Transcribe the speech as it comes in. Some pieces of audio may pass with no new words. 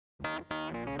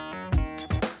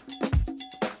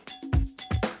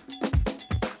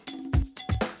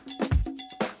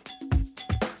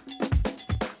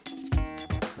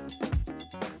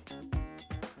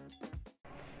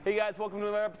Hey guys, welcome to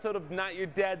another episode of Not Your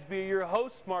Dad's Beer. Your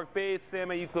host, Marc Bates,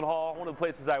 stand at Euclid Hall, one of the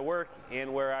places I work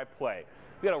and where I play.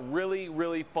 We got a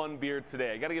really fun beer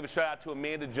today. I got to give a shout out to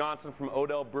Amanda Johnson from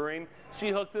Odell Brewing. She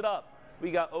hooked it up.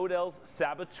 We got Odell's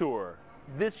Saboteur,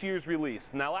 this year's release.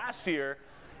 Now last year,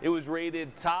 it was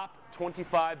rated top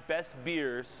 25 best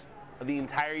beers of the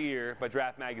entire year by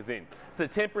Draft Magazine. It's a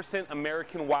 10%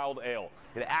 American wild ale.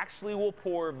 It actually will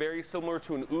pour very similar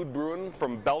to an Odell Brewing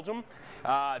from Belgium,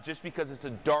 just because it's a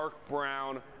dark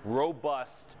brown,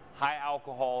 robust, high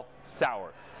alcohol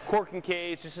sour. Cork and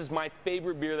Cage, this is my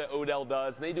favorite beer that Odell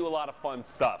does, and they do a lot of fun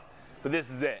stuff. But this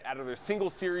is it. Out of their single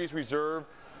series reserve,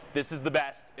 this is the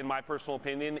best in my personal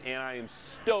opinion, and I am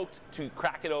stoked to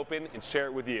crack it open and share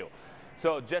it with you.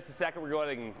 So just a second, we're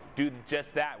going to do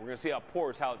just that. We're going to see how it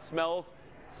pours, how it smells,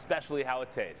 especially how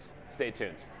it tastes. Stay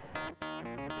tuned.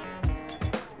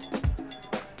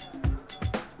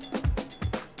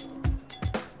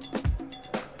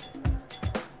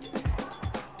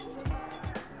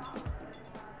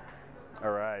 All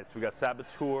right, so we got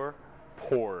Saboteur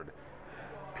poured.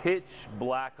 Pitch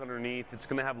black underneath. It's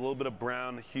going to have a little bit of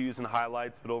brown hues and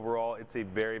highlights, but overall it's a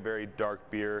very dark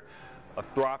beer. A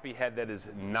frothy head that is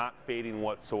not fading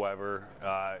whatsoever.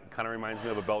 Kind of reminds me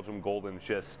of a Belgian Golden,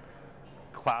 just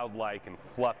cloud-like and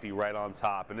fluffy right on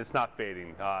top, and it's not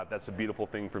fading. That's a beautiful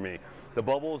thing for me. The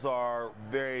bubbles are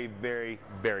very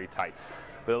tight,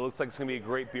 but it looks like it's going to be a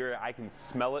great beer. I can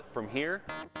smell it from here.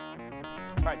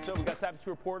 All right, so we got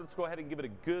Saboteur poured. Let's go ahead and give it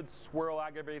a good swirl,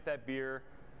 aggravate that beer.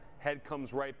 Head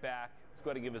comes right back. Let's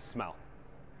go ahead and give it a smell.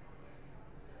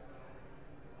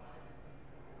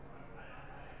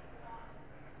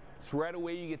 So right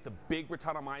away you get the big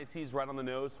Brettanomyces right on the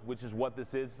nose, which is what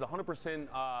this is. It's 100%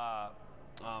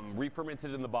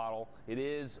 re-fermented in the bottle. It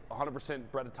is 100%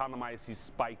 Brettanomyces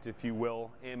spiked, if you will,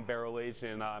 and barrel aged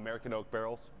in American oak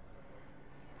barrels.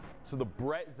 So the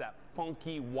Brett is that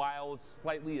funky, wild,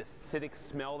 slightly acidic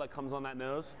smell that comes on that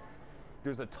nose.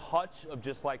 There's a touch of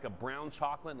just like a brown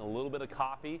chocolate and a little bit of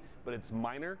coffee, but it's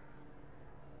minor.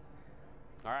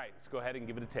 All right, let's go ahead and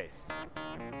give it a taste.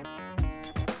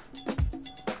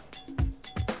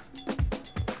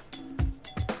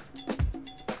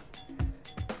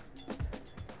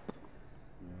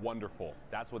 Wonderful.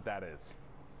 That's what that is.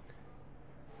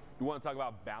 You want to talk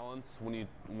about balance when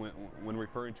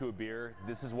referring to a beer?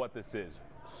 This is what this is.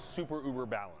 Super uber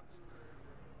balanced.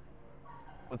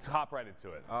 Let's hop right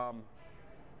into it.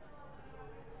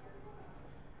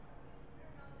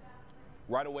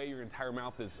 Right away, your entire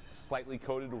mouth is slightly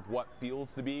coated with what feels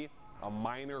to be a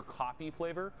minor coffee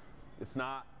flavor. It's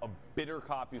not a bitter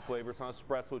coffee flavor. It's not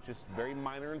espresso. It's just very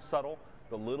minor and subtle.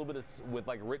 A little bit with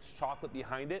like rich chocolate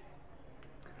behind it.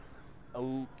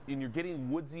 And you're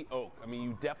getting woodsy oak. I mean,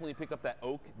 you definitely pick up that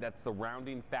oak. That's the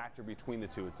rounding factor between the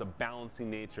two. It's a balancing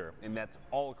nature, and that's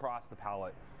all across the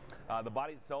palate. The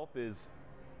body itself is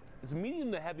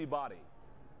medium to heavy body.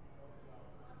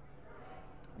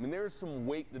 I mean, there's some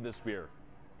weight to this beer.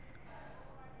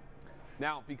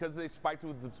 Now, because they spiked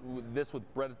with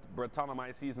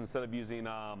Brettanomyces instead of using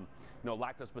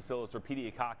lactobacillus or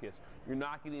pediococcus, you're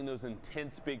not getting those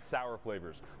intense big sour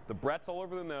flavors. The Brett's all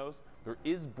over the nose. There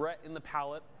is Brett in the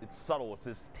palate. It's subtle. It's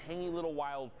this tangy little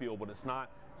wild feel, but it's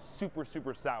not super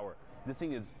sour. This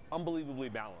thing is unbelievably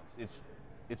balanced.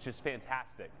 It's just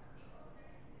fantastic.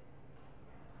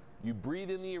 You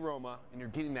breathe in the aroma, and you're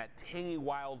getting that tangy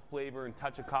wild flavor and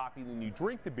touch of coffee. Then you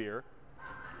drink the beer,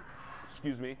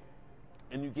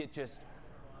 and you get just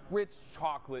rich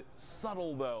chocolate,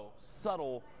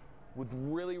 subtle, with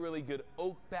really good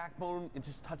oak backbone and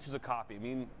just touches of coffee. I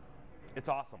mean, it's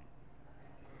awesome.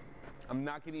 I'm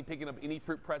not picking up any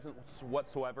fruit presence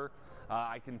whatsoever.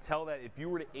 I can tell that if you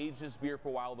were to age this beer for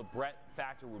a while, the Brett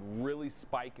factor would really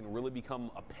spike and really become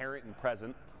apparent and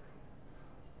present.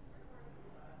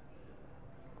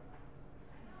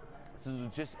 This is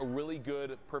just a really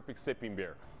good, perfect sipping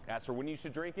beer. As for when you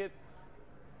should drink it,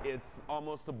 it's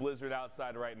almost a blizzard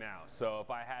outside right now. So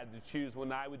if I had to choose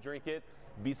when I would drink it,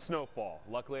 it'd be snowfall.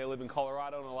 Luckily I live in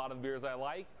Colorado, and a lot of the beers I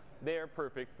like, they are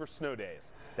perfect for snow days.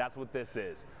 That's what this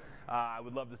is. I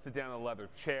would love to sit down in a leather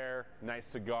chair, nice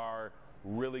cigar,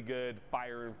 really good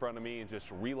fire in front of me, and just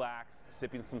relax,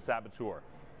 sipping some Saboteur.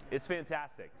 It's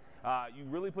fantastic. You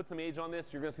really put some age on this,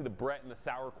 you're going to see the Brett and the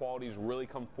sour qualities really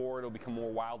come forward. It'll become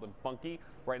more wild and funky.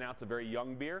 Right now it's a very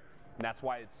young beer, and that's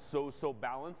why it's so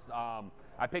balanced.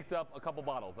 I picked up a couple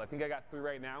bottles. I think I got 3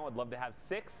 right now. I'd love to have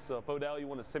 6, so if Odell, you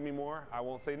want to send me more, I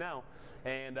won't say no.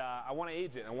 And I want to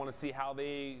age it. I want to see how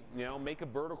they make a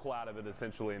vertical out of it,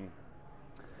 essentially,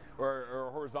 or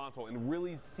horizontal, and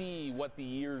really see what the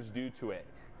years do to it.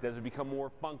 Does it become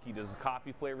more funky? Does the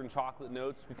coffee flavor and chocolate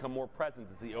notes become more present?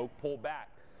 Does the oak pull back?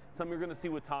 something you're going to see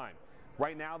with time.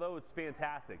 Right now, though, it's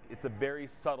fantastic. It's a very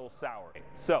subtle sour.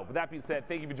 So, with that being said,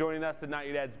 thank you for joining us at Not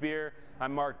Your Dad's Beer.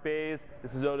 I'm Marc Bays.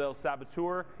 This is Odell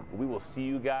Saboteur. We will see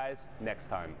you guys next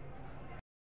time.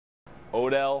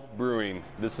 Odell Brewing.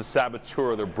 This is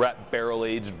Saboteur, their Brett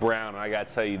barrel-aged brown. And I got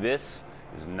to tell you, this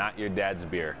is not your dad's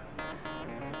beer.